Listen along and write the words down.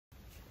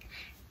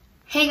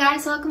Hey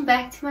guys, welcome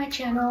back to my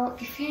channel.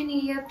 If you're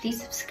new here,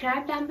 please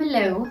subscribe down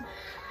below.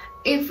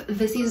 If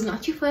this is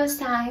not your first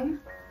time,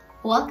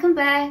 welcome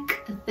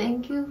back.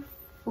 Thank you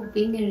for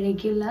being a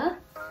regular,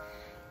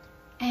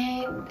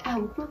 and I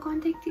hope my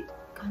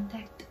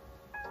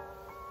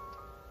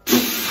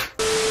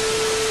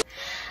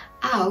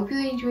I hope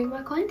you're enjoying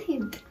my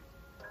content.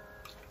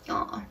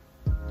 Yeah.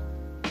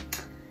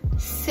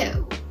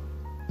 So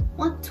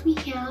what we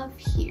have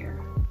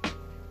here,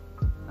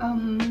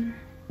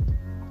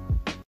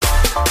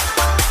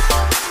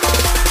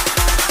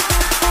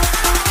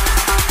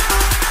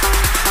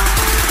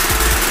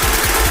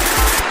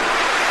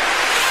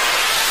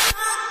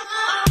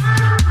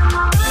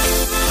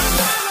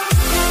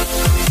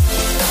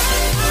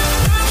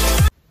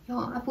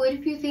 I bought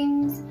a few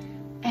things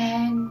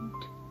and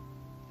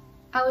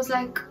I was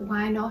like,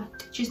 why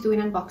not just do an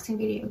unboxing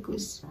video,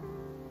 because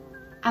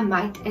I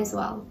might as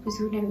well, because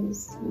who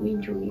knows who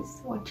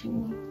enjoys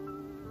watching me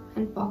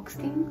unbox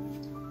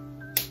things.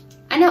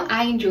 I know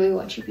I enjoy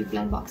watching people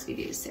unbox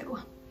videos, so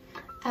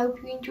I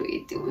hope you enjoy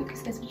it too,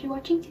 because that's what you're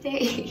watching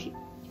today.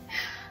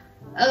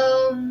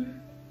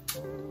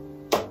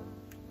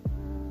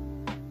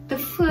 The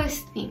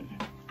first thing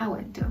I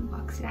want to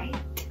unbox, right,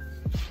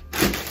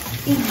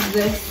 is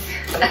this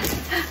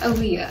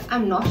over here.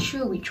 I'm not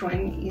sure which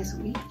one is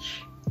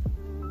which,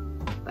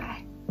 but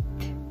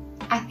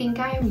I think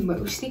I am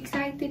most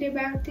excited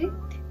about it.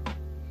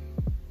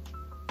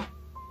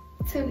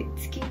 So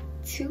let's get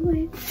to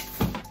it.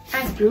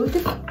 I brought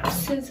a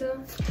scissor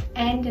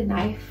and a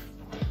knife,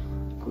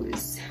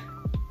 because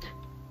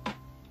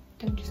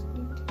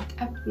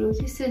I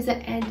brought a scissor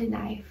and a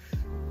knife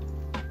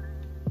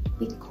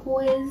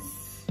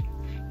because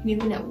you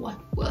never know what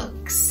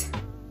works.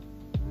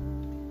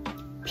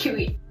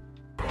 Period.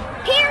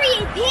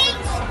 Period,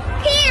 bitch!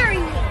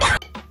 Period!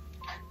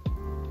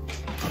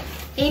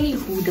 Any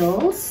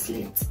hoodles,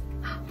 let's...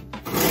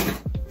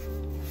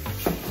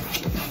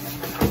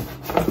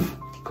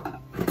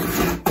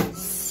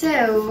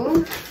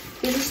 So,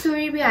 there's a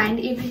story behind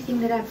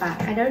everything that I buy.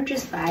 I don't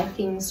just buy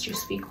things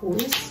just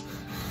because.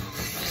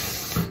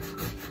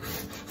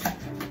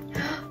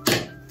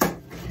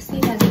 This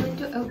thing doesn't want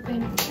to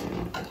open.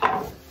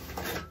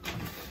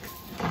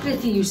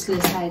 Pretty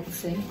useless, I'd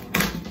say.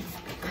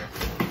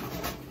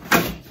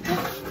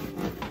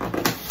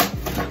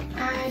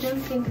 I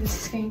don't think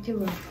this is going to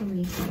work for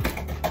me.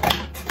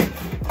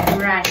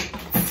 Right.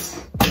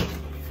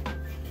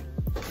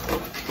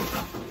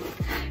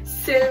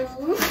 So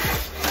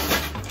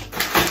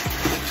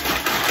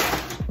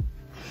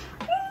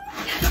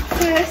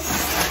first,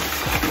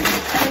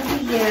 over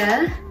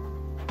here,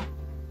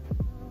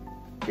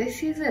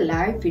 this is a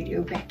live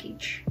video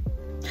package,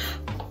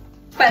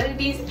 but it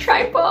is a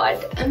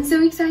tripod. I'm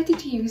so excited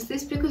to use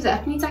this because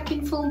that means I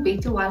can film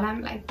better while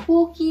I'm like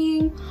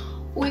walking,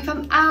 or if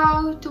I'm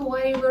out or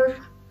whatever,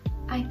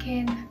 I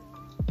can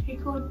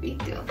record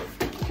better.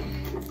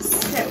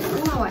 So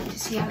I want to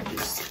see how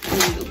this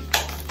looks.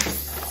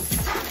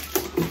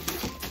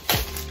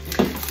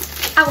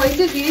 I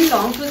waited really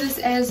long for this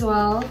as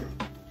well,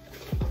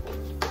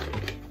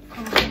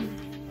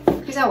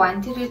 because I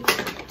wanted it,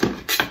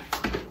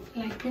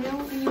 like, you know,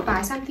 when you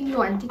buy something you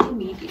want it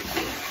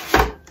immediately.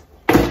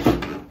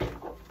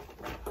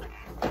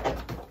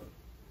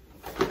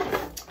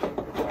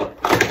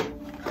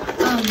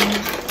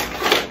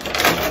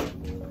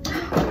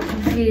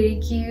 Very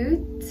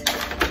cute.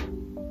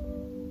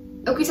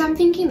 Okay, so I'm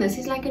thinking this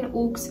is like an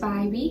aux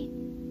vibey,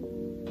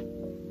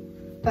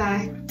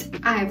 but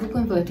I have a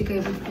converter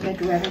cable because I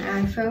do have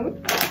an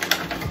iPhone.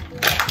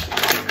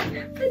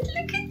 But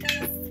look at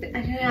this! I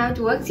don't know how it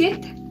works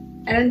yet.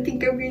 I don't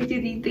think I'm going to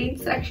read the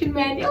instruction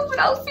manual, but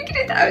I'll figure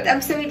it out.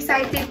 I'm so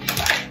excited.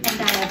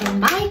 And I have a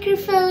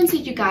microphone so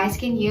you guys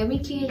can hear me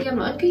clearly. I'm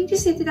not going to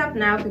set it up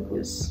now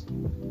because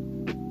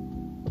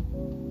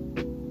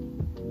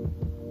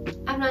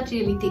I'm not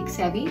really tech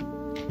savvy,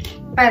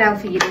 but I'll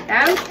figure it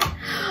out.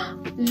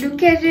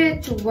 Look at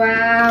it.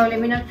 Wow, let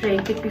me not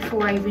break it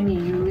before I even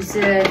use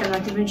it. I'm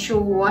not even sure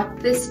what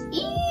this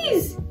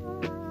is,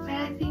 but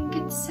I think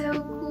it's so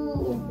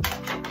cool.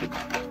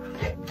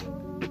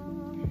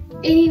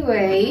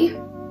 Anyway,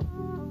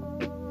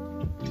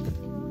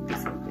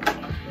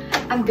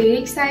 I'm very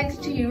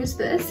excited to use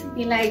this and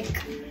be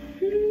like,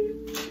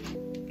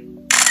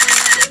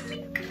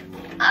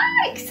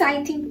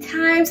 exciting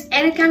times.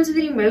 And it comes with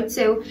a remote,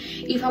 so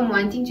if I'm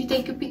wanting to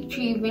take a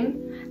picture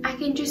even, I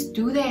can just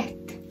do that.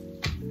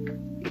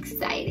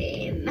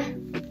 Exciting.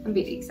 I'm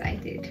very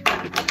excited.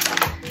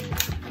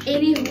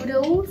 Any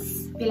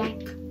hoodles? Be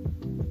like,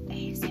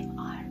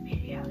 ASMR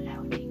video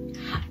loading.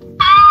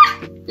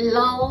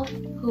 Lol.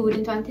 Who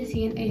wouldn't want to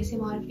see an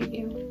ASMR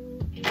video?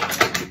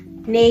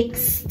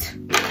 Next.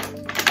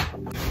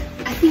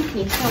 I think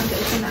next I want to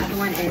open the other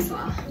one as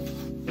well,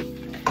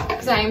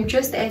 because I am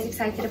just as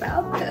excited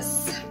about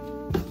this.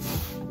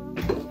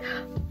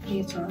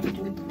 Please don't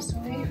do it this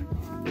way.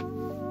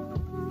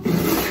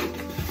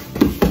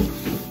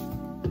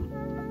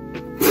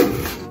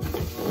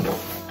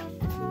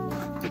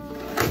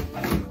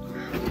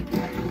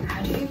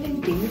 How do you even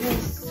do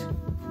this?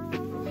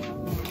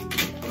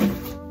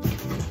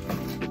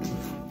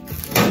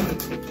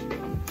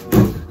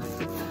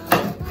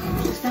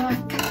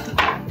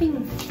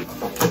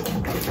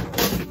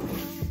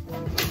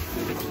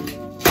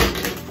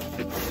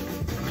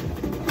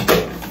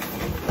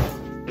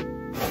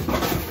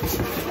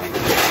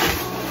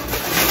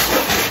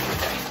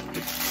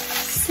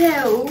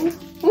 So,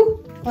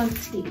 one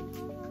sleep.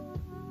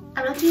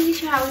 I'm not really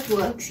sure how it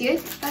works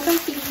yet, but I'll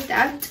figure it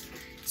out.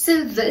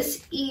 So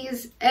this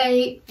is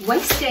a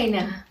waist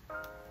trainer.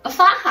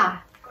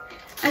 Afaha!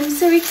 I'm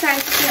so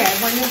excited to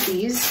have one of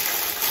these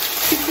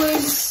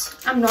because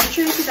I'm not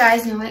sure if you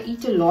guys know I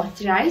eat a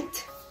lot,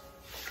 right?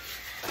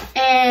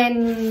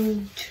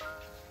 And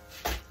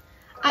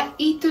I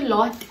eat a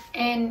lot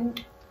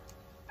and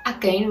I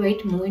gain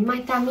weight more in my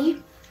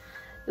tummy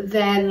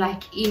than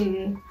like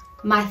in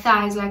my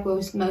thighs, like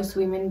most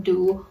women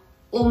do,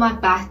 or my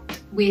butt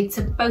where it's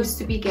supposed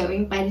to be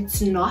going but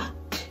it's not.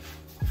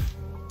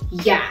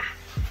 Yeah,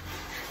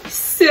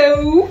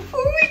 so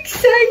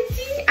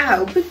exciting. I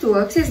hope it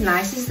works as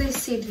nice as they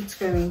said it's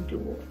going to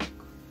work.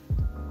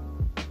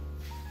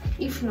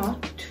 If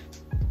not,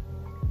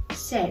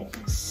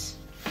 sadness.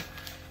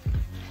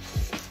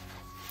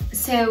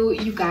 So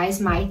you guys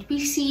might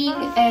be seeing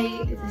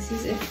it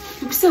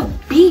looks so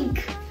big.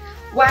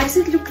 Why does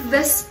it look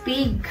this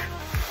big?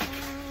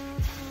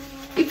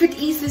 If it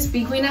is this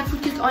big, when I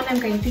put it on,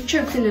 I'm going to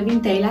choke the living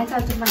daylight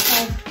out of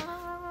myself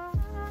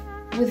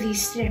with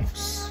these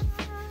straps.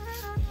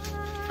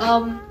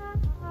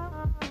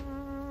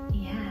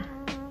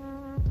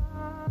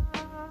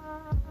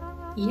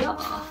 Yeah,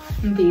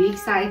 I'm very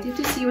excited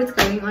to see what's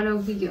going on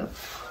over here.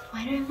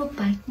 Why do I have a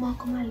bite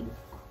mark on my lip?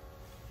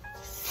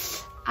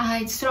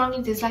 It's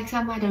strongly just like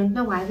some, I don't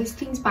know why this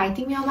thing's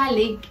biting me on my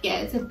leg. Yeah,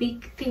 it's a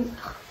big thing.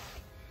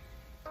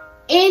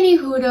 Any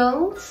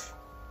hoodles.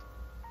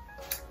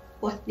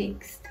 What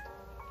next?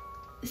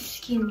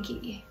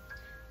 Skincare.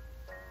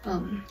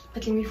 But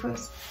let me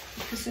first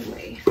put this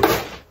away.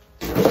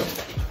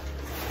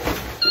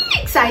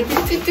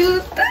 Excited to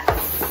do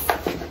this.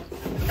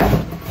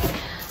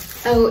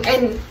 Oh,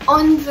 and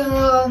on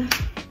the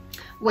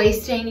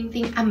waist training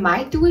thing, I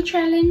might do a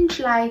challenge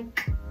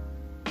like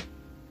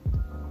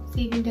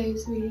 7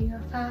 days wearing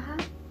a faja.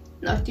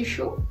 Not too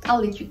sure.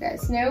 I'll let you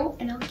guys know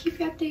and I'll keep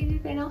you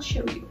updated and I'll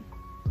show you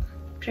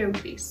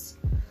progress.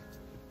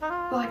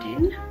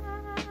 Button.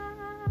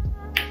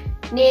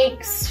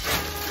 Next.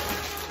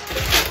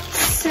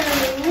 So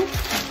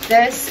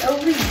this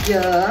over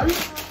here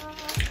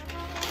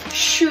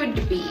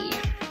should be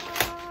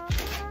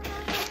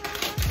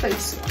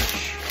face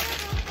wash.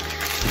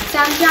 So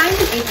I'm trying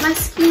to get my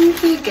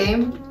skincare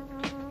game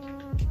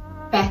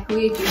back where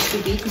it used to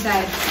be because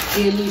I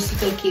really used to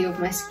take care of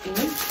my skin.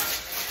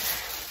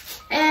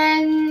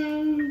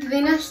 And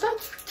then I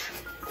stopped.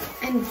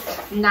 And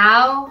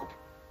now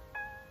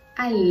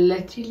I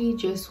literally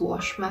just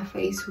wash my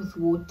face with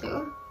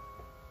water,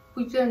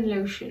 put on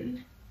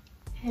lotion,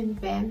 and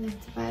bam,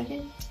 that's about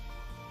it.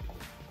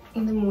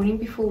 In the morning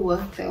before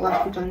work though, I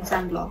put on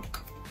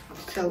sunblock.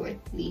 So at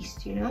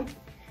least, you know.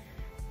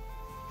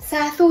 So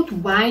I thought,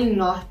 why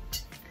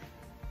not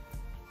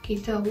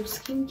get a whole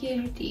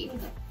skincare routine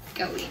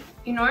going,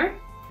 you know?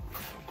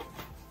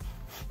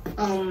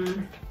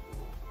 And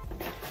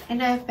I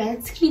have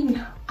bad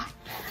skin.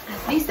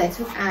 At least that's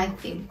what I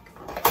think.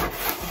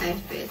 I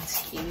have bad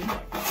skin.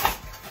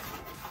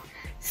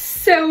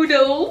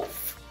 Sodas.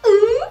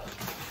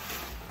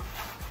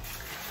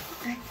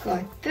 I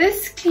got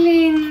this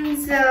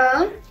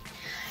cleanser.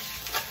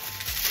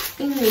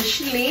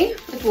 Initially,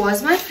 it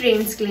was my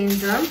friend's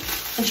cleanser.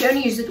 And she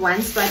only used it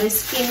once, but her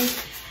skin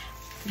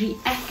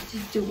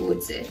reacted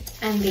towards it.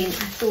 And then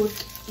I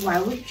thought,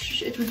 why would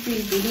it would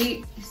be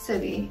really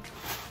silly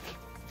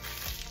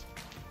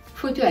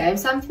for her to have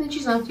something that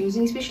she's not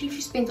using, especially if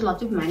you spent a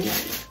lot of money on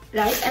it,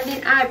 right? And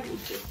then I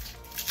bought it.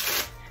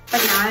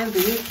 But now I'm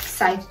very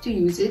excited to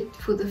use it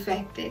for the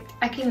fact that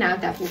I can now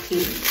double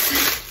cleanse.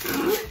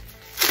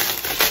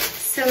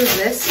 So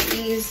this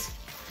is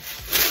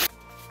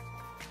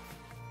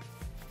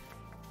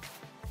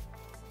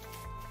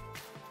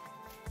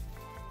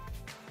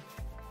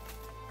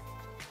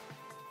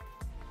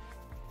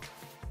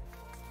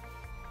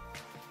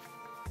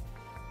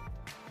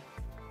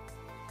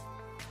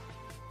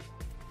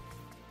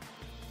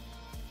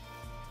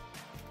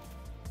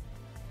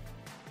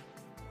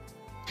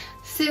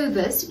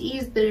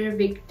the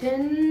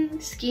Revictin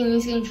Skin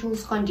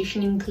Essentials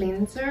Conditioning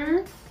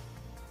Cleanser.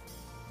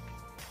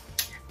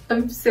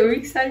 I'm so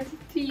excited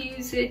to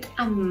use it.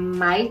 I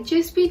might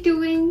just be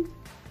doing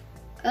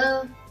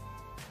a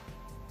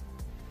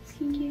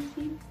skincare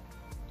thing.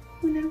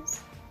 Who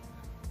knows?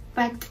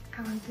 But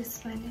I want to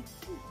smell it.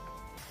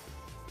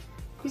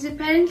 Because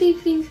apparently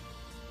things...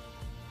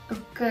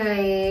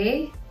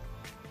 Okay.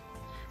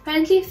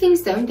 Apparently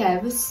things don't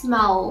have a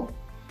smell.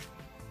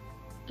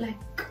 Like...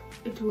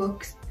 it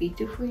works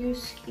better for your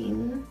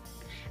skin.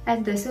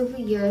 And this over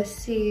here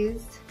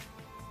says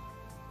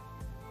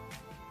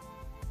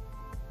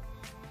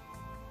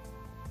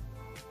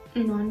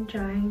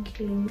non-drying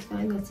cleanser,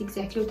 and that's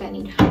exactly what I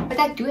need. But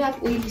I do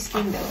have oily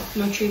skin though. I'm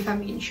not sure if I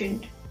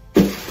mentioned.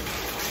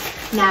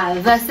 Now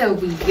this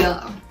over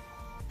here,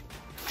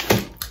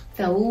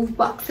 the whole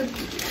box of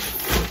these.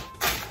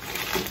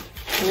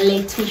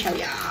 Let me show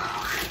you.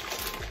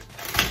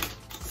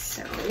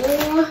 So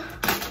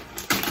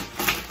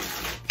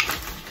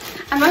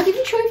I'm not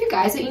even sure if you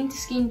guys are into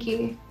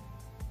skincare.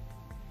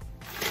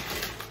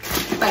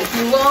 like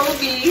you will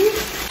be.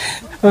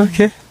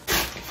 Okay.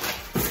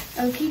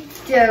 Okie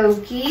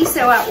dokie.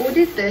 So I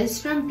ordered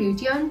this from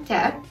Beauty on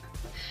Tapp.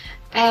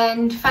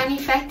 And funny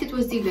fact, it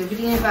was delivered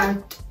in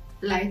about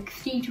like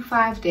 3 to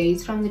 5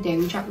 days from the day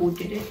which I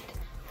ordered it.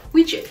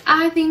 Which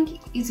I think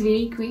is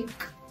very quick.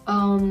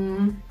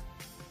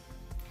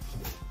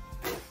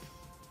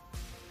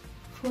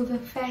 For the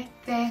fact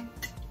that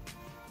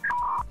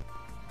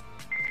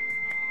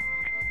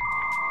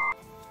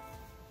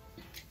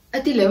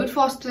it delivered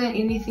faster than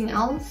anything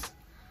else.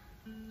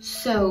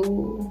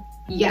 So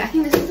yeah, I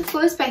think this is the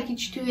first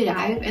package to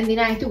arrive, and then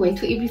I had to wait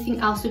for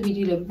everything else to be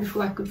delivered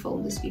before I could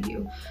film this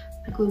video,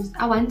 because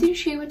I wanted to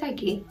share what I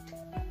get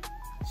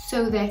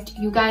so that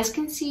you guys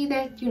can see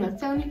that you're not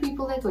the only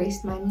people that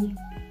waste money.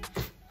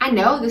 I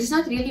know this is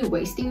not really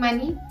wasting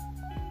money,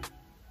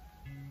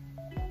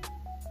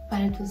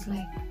 but it was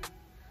like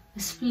a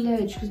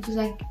splurge. It was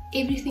like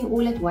everything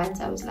all at once.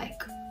 I was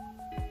like,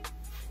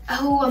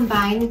 oh, I'm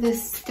buying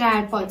this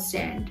tripod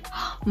stand.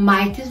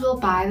 Might as well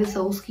buy this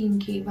whole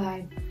skincare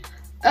vibe.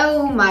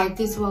 Oh, might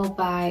as well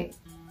buy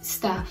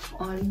stuff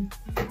on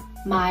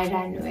my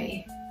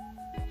Runway.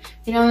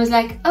 Then I was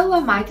like, oh, I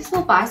might as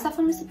well buy stuff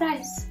on Mr.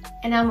 Price.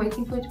 And I'm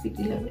waiting for it to be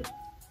delivered.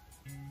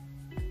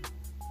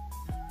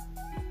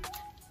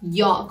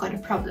 Y'all got a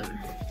problem.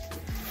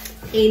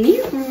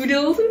 Any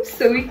hoodles, I'm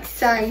so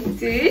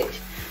excited.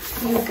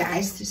 You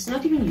guys, it's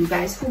not even you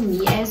guys, for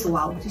me as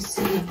well to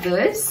see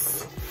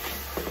this.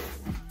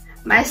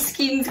 My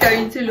skin's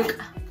going to look,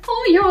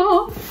 oh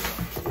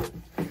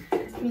yeah.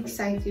 I'm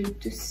excited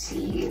to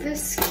see the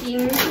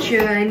skin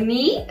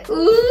journey.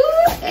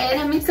 Ooh, and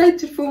I'm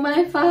excited for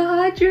my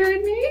Faha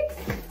journey.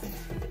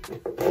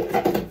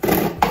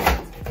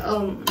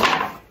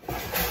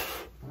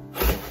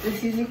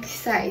 This is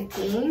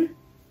exciting.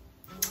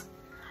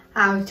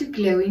 How to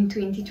glow in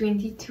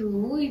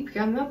 2022. You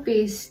become a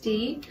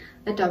bestie.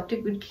 Adopt a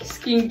good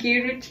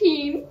skincare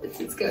routine. This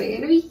is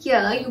going to be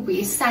here. You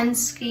wear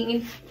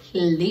sunscreen,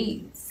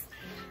 please,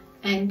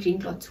 and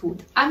drink lots of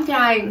water. I'm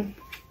trying.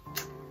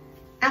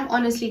 I'm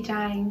honestly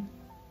trying.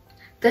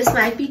 This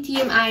might be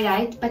TMI,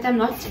 right? But I'm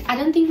not. I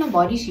don't think my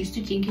body's used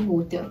to drinking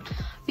water,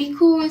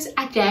 because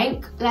I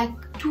drank like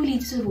 2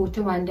 liters of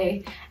water one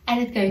day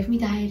and it gave me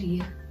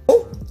diarrhea.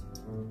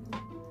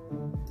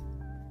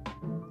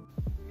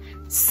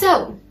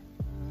 So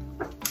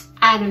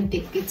I don't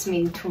think it's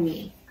meant for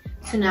me.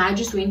 So now I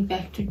just went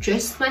back to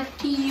just my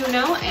tea, you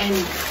know,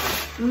 and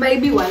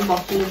maybe 1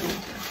 bottle of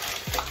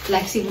water,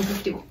 like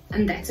 750,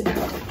 and that's about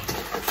it.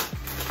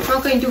 I'm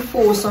not going to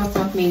force what's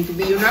not meant to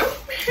be, you know.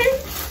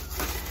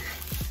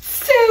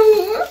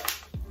 So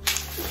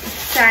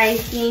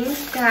exciting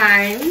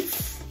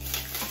times.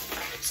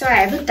 So I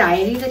have a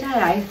diary that I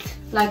write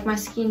like my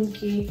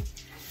skincare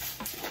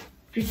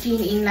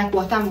routine in, like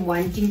what I'm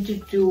wanting to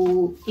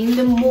do in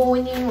the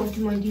morning, what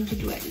I'm wanting to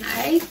do at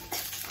night.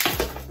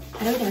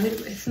 I don't have it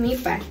with me,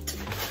 but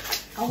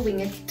I'll wing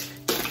it.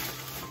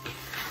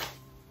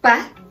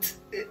 But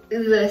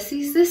this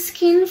is the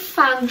Skin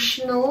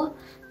Functional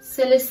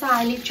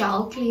Salicylic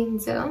Gel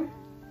Cleanser.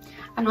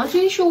 I'm not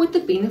really sure what the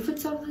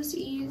benefits of this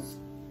is,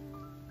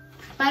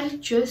 but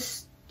it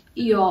just,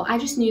 yeah, I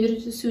just knew that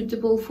it was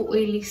suitable for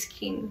oily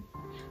skin,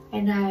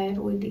 and I have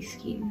oily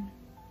skin.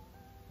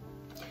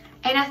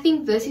 And I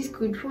think this is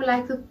good for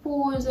like the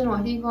pores and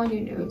whatever on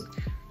your nose.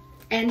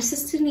 And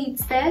sister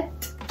needs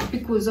that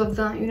because of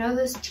the, you know,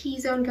 this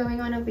T-zone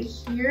going on over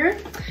here,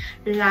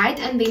 right?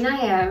 And then I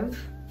have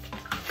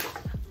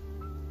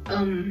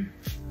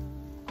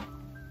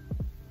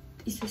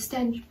is the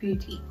Standard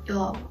Beauty.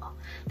 Oh,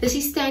 this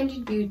is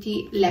Standard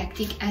Beauty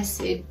Lactic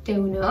Acid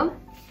Toner.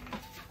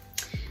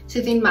 So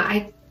then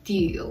my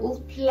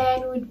ideal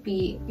plan would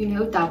be, you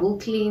know, double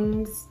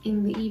cleanse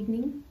in the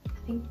evening, I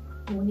think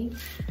morning.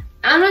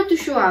 I'm not too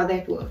sure how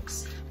that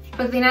works,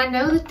 but then I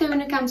know the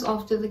toner comes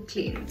after the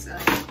cleanser,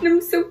 and I'm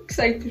so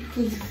excited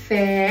for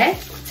that.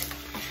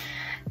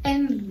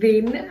 And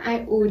then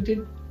I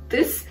ordered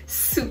this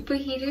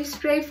superhero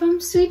spray from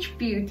Switch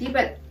Beauty,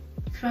 but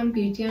from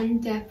Beauty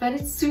on Tapp, but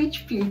it's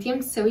Switch Beauty.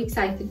 I'm so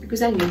excited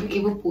because I never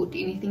ever bought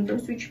anything from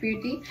Switch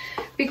Beauty,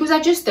 because I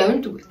just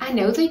don't. I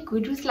know they're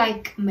good with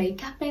like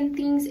makeup and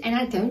things, and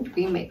I don't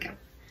wear makeup.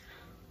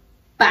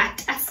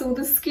 But I saw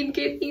the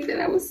skincare things and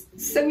I was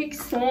so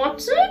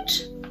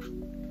excited.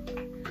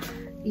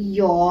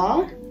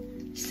 Yeah.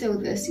 So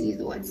this is,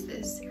 what's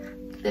this?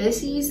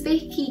 This is the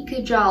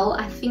Kika Gel.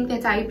 I think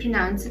that's how you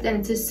pronounce it. And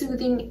it's a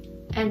soothing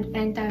and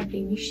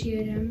anti-blemish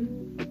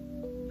serum.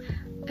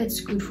 It's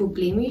good for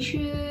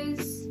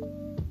blemishes,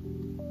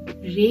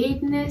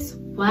 redness.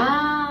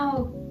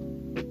 Wow.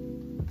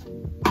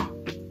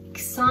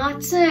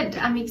 Excited.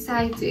 I'm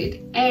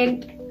excited.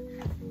 And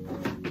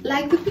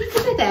like the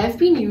people that have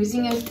been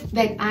using it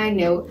that I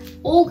know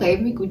all gave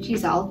me good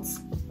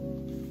results,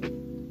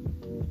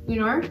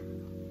 you know,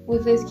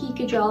 with this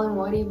Kika Gel and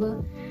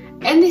whatever,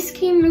 and the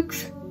skin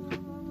looks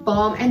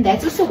bomb. And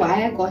that's also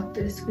why I got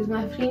this, because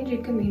my friend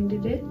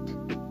recommended it,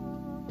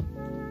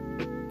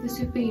 the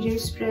superhero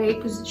spray,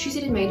 because she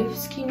said it made her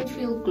skin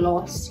feel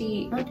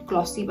glossy, not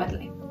glossy but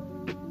like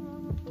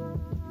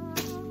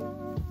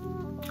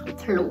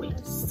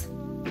flawless.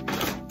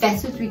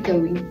 That's what we're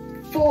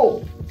going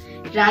for,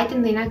 right?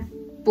 And then I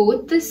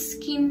bought the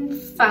Skin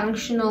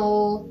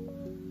Functional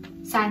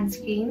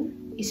sunscreen.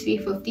 It's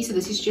 350, so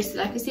this is just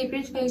like a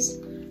separate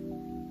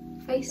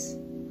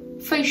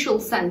facial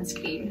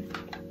sunscreen.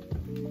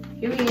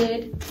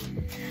 Period.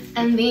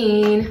 And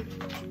then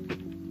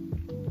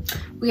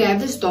we have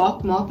this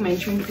dark mark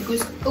management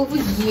because over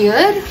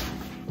here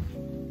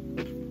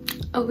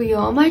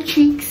are my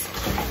cheeks.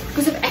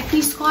 Because of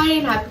acne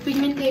scarring and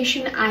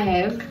hyperpigmentation, I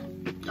have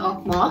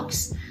dark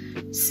marks.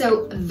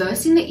 So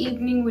this in the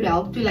evening would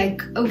help to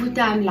like over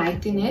time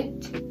lighten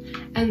it.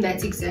 And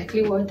that's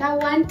exactly what I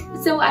want.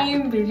 So I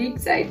am very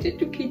excited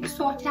to get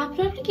started. I'm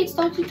planning to get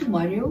started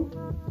tomorrow,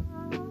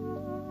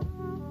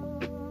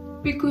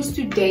 because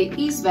today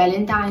is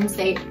Valentine's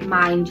Day,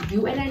 mind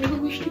you, and I never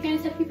wish you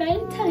guys happy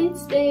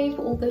Valentine's Day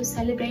for all those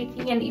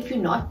celebrating. And if you're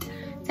not,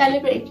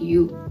 celebrate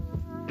you,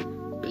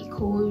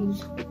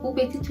 because who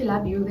better to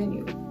love you than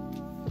you?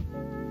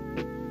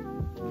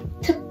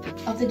 Tip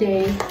of the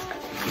day: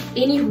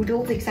 any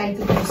hoodles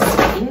excited for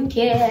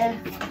skincare.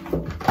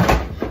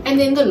 And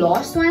then the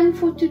last one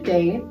for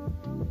today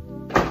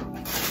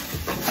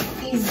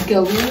is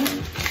going to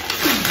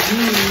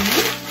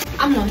be,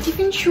 I'm not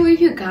even sure if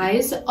you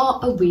guys are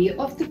aware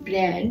of the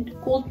brand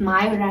called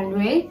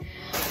Runway,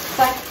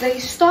 but they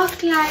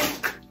stock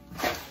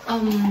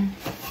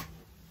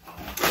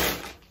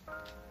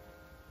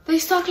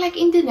like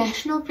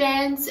international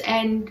brands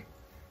and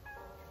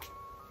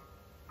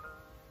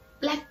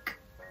like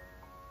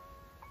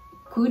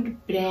good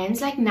brands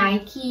like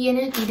Nike and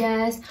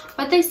Adidas,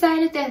 but they sell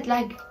it at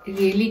like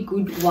really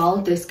good, well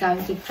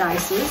discounted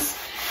prices.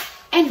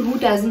 And who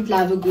doesn't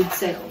love a good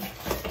sale,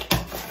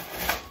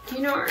 you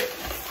know?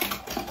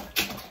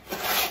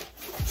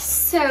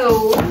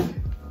 So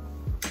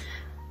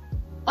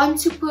on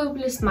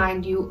Superbless,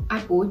 mind you, I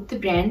bought the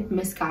brand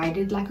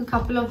Misguided like a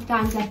couple of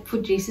times, like for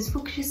dresses for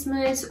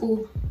Christmas,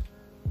 or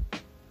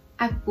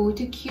I bought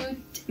a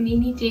cute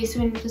mini dress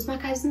when it was my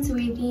cousin's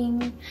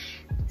wedding.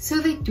 So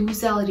they do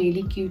sell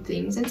really cute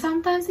things, and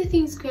sometimes the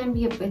things can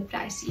be a bit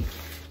pricey.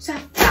 So I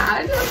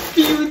found a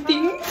few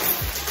things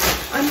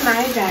on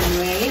my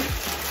Runway.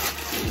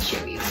 Let me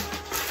show you.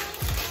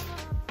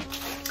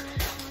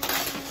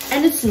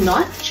 And it's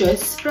not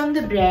just from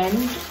the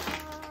brand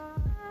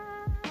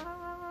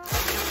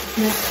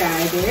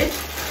Misguided,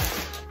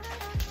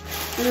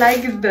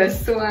 like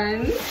this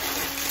one.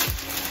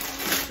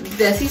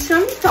 This is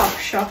from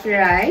Topshop,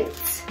 right?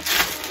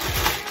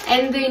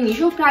 And the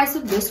initial price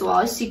of this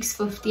was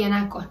 $6.50 and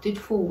I got it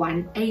for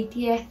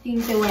 $1.80. I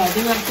think they were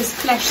having like this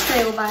flash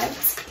sale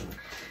vibes.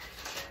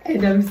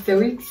 And I'm so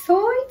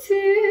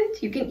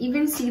excited. You can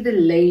even see the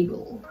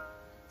label.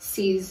 It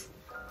says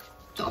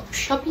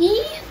Topshop.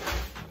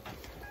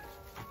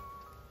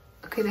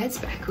 Okay, that's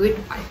backward,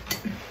 but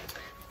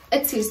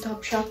it says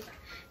Topshop.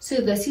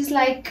 So this is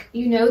like,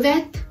 you know,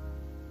 that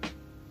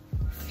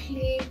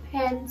flare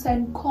pants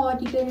and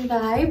cardigan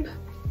vibe.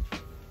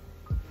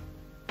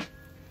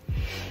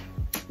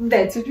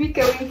 That's what we're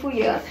going for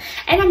here.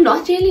 And I'm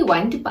not really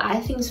one to buy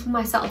things for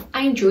myself.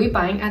 I enjoy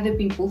buying other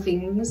people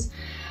things,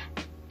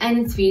 and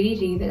it's very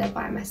rare that I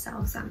buy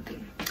myself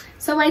something.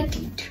 So I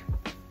did.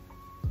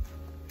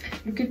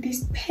 Look at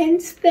these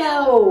pants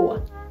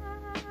though,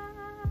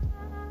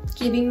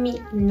 giving me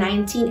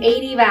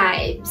 1980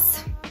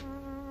 vibes.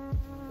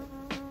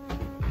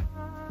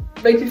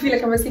 Make me feel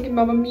like I'm singing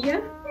Mamma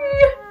Mia.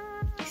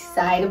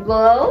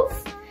 Excitables.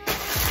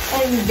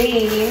 And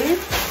then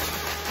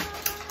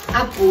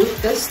I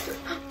bought this.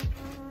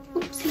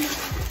 Oopsie.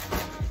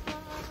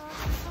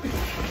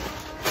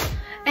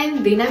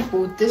 And then I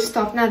bought this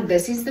top. Now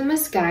this is the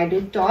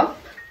Misguided top,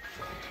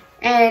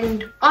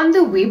 and on the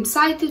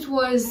website it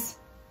was,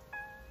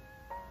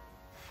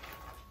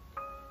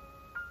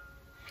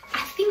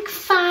 I think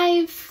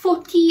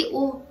 $5.40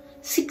 or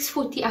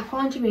 $6.40. I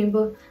can't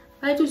remember.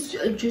 It was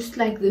just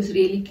like this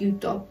really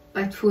cute top,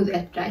 but for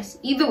that price.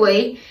 Either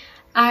way,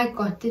 I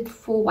got it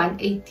for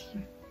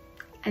 $1.80,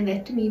 and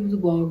that to me was a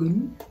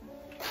bargain,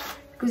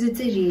 because it's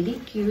a really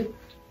cute.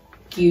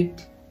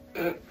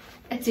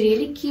 It's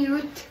really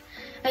cute,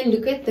 and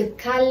look at the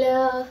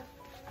color.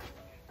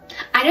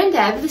 I don't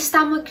have the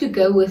stomach to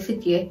go with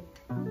it yet,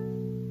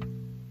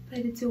 but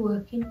it's a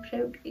work in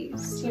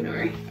progress, you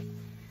know.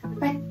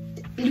 But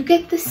look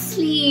at the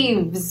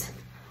sleeves.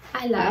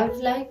 I love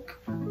like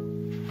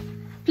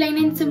plain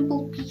and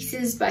simple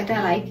pieces, but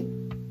I like it.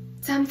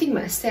 Something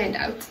must stand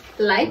out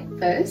like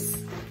this.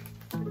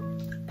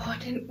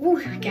 Pardon,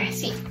 ooh,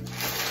 gassy.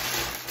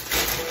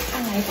 I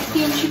have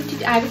attention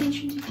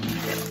to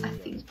detail, I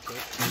think.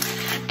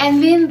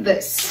 And then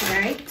this,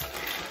 right?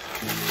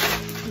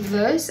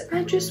 This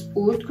I just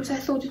bought because I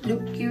thought it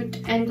looked cute,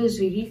 and it was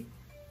very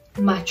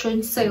much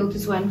on sale. It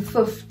was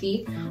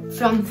 $150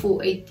 from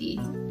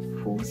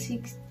 $480,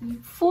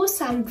 $460, for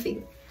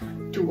something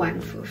to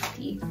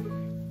 $150.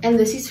 And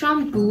this is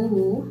from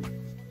Boohoo.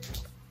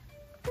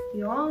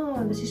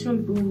 Yeah, this is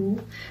from Boohoo.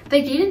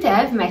 They didn't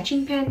have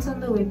matching pants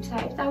on the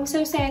website. I was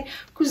so sad,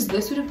 because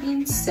this would have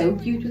been so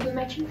cute with the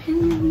matching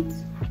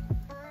pants.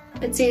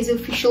 It says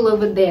official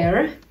over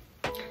there.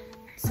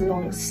 It's a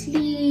long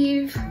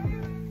sleeve.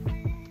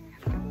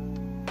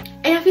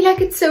 And I feel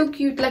like it's so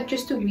cute, like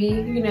just to wear,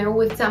 you know,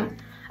 with some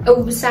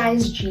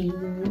oversized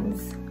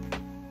jeans.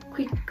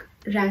 Quick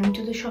run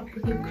to the shop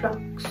with your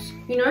Crocs,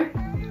 you know.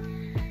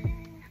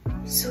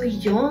 So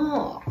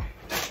yeah,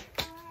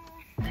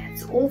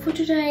 that's all for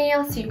today.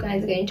 I'll see you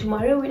guys again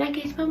tomorrow when I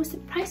get my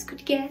surprise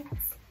good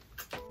gets.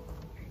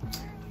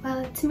 Well,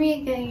 it's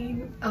me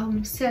again.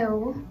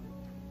 So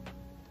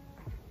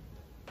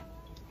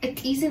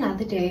it is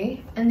another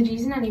day, and the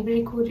reason I never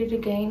recorded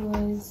again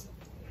was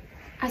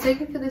I was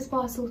waiting for this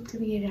parcel to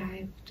be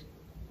arrived.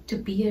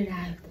 Do you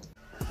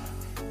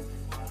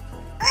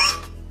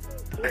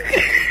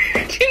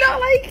not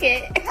like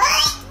it?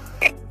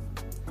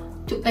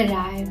 To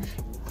arrive.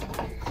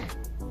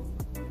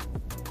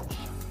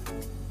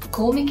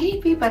 Call me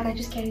creepy, but I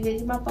just carried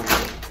it in my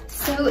pocket.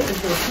 So this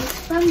is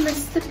from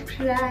Mr.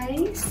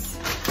 Price.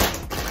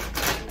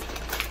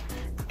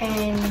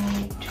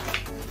 And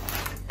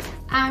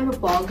I'm a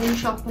bargain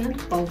shopper,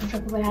 not a bargain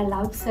shopper, but I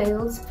love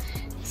sales.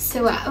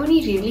 So I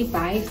only really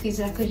buy if there's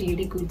like a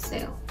really good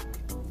sale.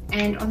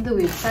 And on the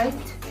website,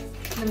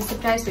 the Mr.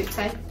 Price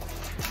website,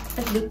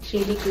 it looked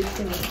really good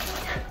to me.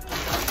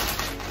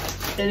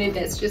 I don't know if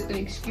that's just an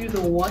excuse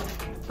or what,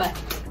 but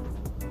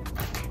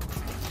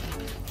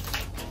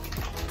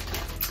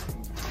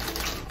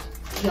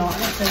yeah,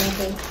 that's what I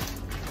think.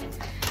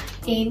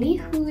 Any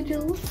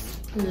hoodles,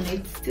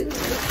 let's do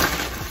this.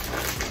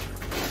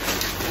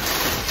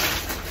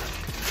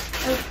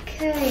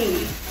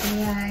 Okay,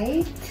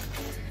 right.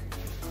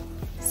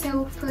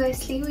 So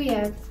firstly we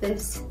have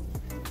this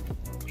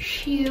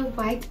sheer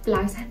white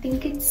blouse. I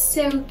think it's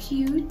so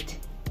cute.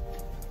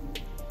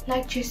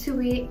 Like just to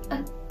wear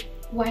a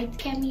white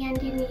cami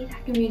underneath. I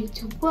can wear it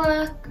to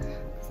work.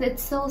 So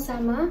it's still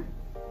summer.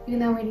 Even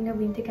though I'm wearing a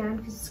winter gown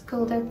because it's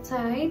cold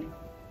outside.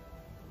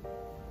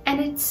 And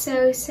it's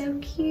so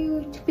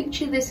cute.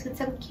 Picture this with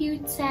some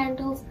cute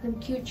sandals, some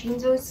cute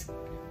jeans. Oh, it's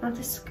not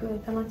a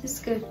skirt. I'm not a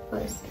skirt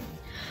person.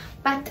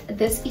 But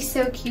this is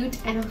so cute,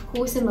 and of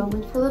course a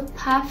moment for the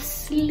puff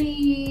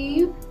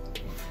sleeve.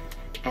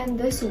 And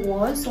this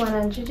was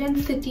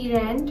 130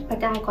 rand,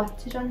 but I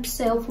got it on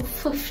sale for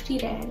 50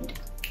 rand.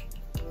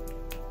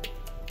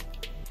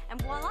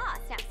 And voila,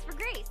 snaps for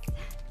grace.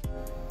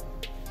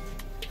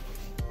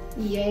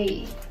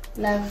 Yay,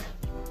 love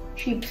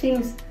cheap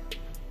things.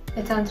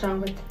 That sounds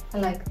wrong, but I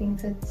like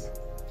things that's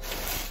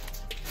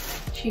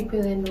cheaper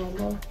than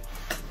normal.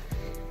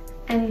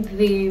 And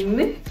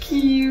then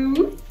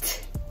cute.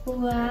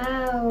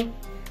 Wow,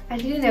 I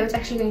didn't know it's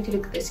actually going to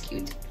look this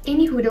cute.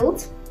 Any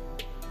hoodles?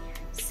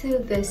 So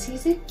this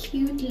is a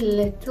cute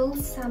little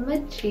summer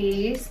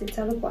dress. It's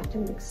how the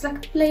bottom looks. It's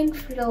like a plain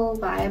frill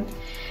vibe.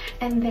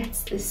 And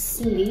that's the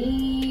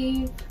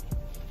sleeve.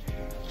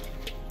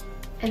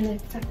 And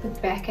that's like the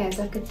back has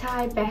like a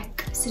tie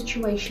back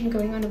situation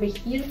going on over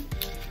here.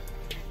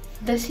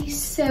 This is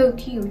so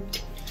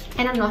cute.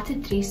 And I'm not a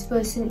dress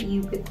person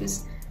either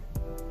because,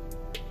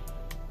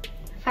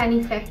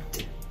 funny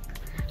fact,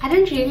 I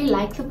don't really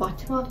like the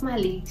bottom of my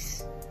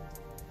legs,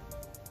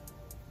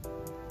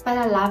 but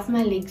I love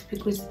my legs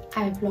because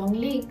I have long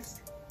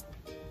legs.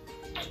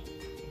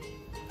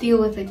 Deal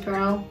with it,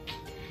 girl.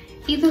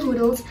 Either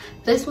hoodles.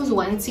 This was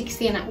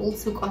 160 and I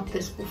also got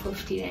this for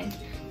 50 rand.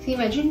 So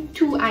imagine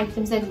two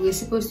items that were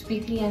supposed to be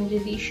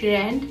 300-ish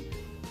rand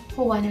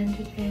for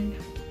 100 rand.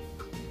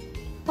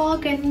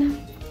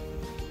 Bargain.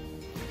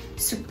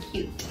 So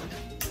cute.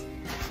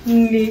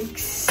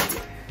 Next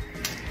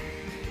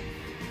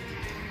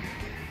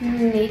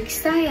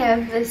I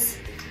have this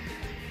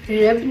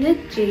rib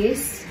knit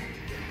dress,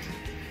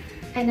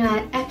 and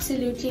I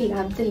absolutely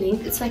love the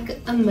length. It's like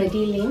a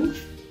midi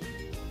length.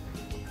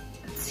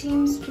 It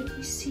seems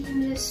pretty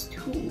seamless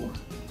too.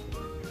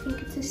 I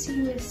think it's a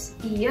seamless,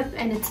 yep,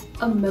 and it's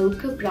a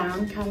mocha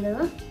brown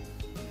color.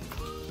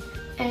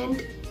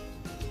 And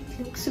it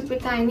looks super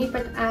tiny,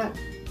 but I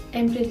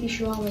am pretty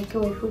sure I'll make a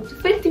way for it to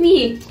fit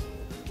me.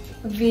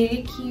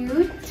 Very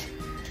cute.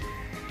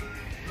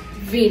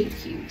 Very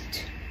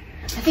cute.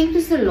 I think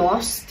this is the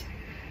last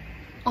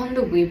on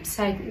the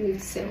website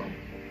also.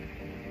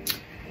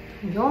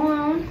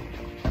 Yeah.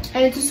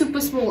 And it's a super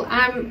small.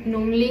 I'm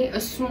normally a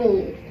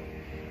small-ish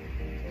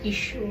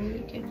or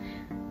medium.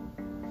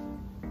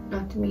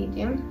 Not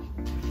medium.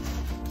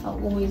 I'll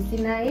always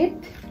deny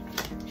it.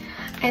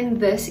 And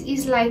this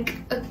is like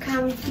a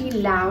comfy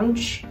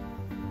lounge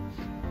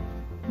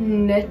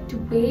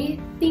knitwear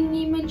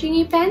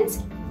thingy-majingy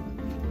pants.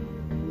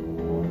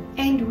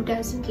 And who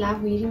doesn't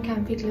love wearing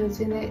comfy clothes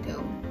when they're at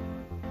home?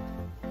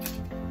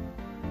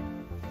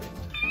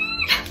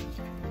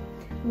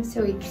 I'm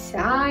so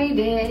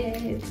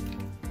excited,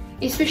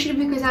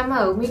 especially because I'm a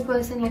homey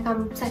person. Like,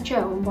 I'm such a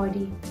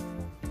homebody.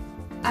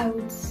 I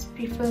would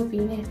prefer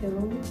being at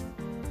home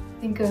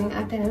than going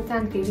out. I know it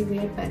sounds really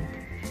weird, but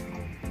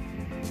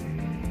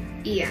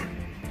yeah.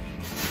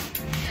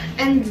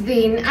 And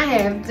then I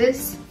have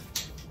this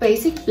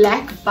basic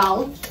black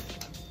belt.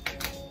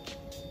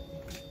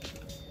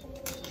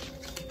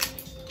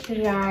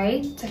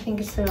 Right, I think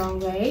it's the wrong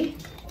way.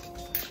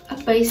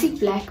 a basic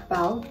black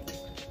belt,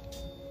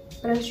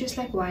 but I was just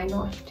like, why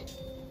not?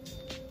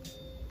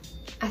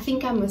 I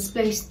think I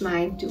misplaced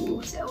mine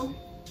too, so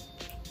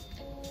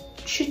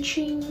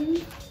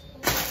cha-ching.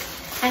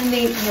 And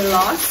then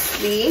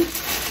lastly,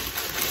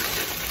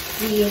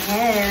 we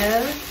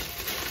have,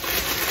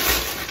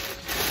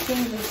 I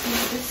think this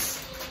is this.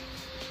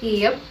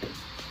 Yep,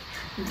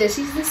 this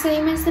is the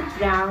same as the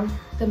brown,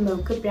 the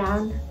mocha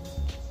brown,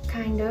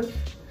 kind of.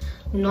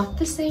 Not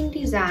the same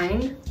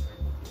design,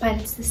 but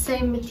it's the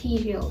same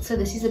material. So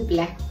this is a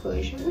black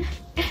version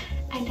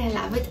and I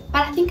love it,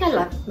 but I think I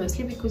love it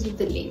mostly because of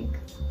the link.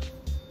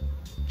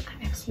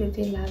 I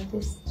absolutely love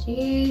this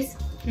dress.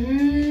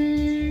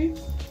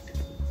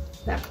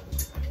 Love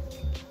it.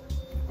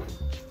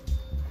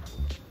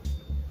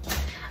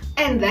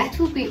 And that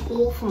will be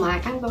all for my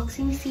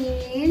unboxing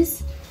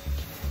series.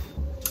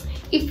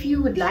 If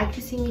you would like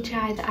to see me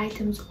try the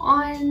items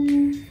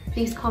on,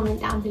 please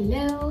comment down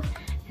below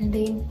and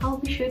then I'll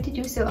be sure to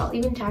do so. I'll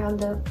even try on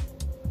the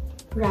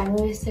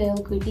Runway sale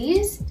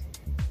goodies.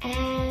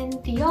 And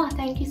yeah,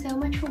 thank you so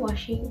much for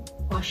watching.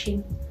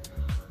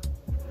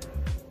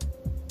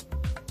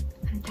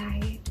 I'm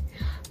tired.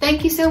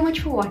 Thank you so much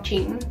for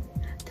watching.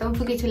 Don't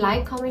forget to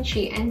like, comment,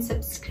 share and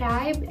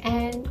subscribe,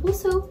 and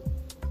also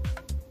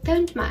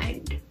don't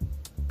mind,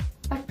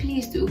 but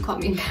please do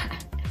comment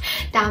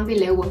down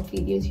below what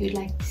videos you'd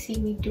like to see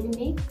me do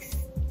next.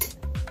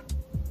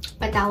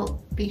 But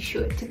I'll be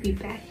sure to be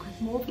back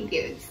with more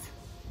videos.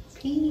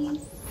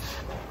 Peace.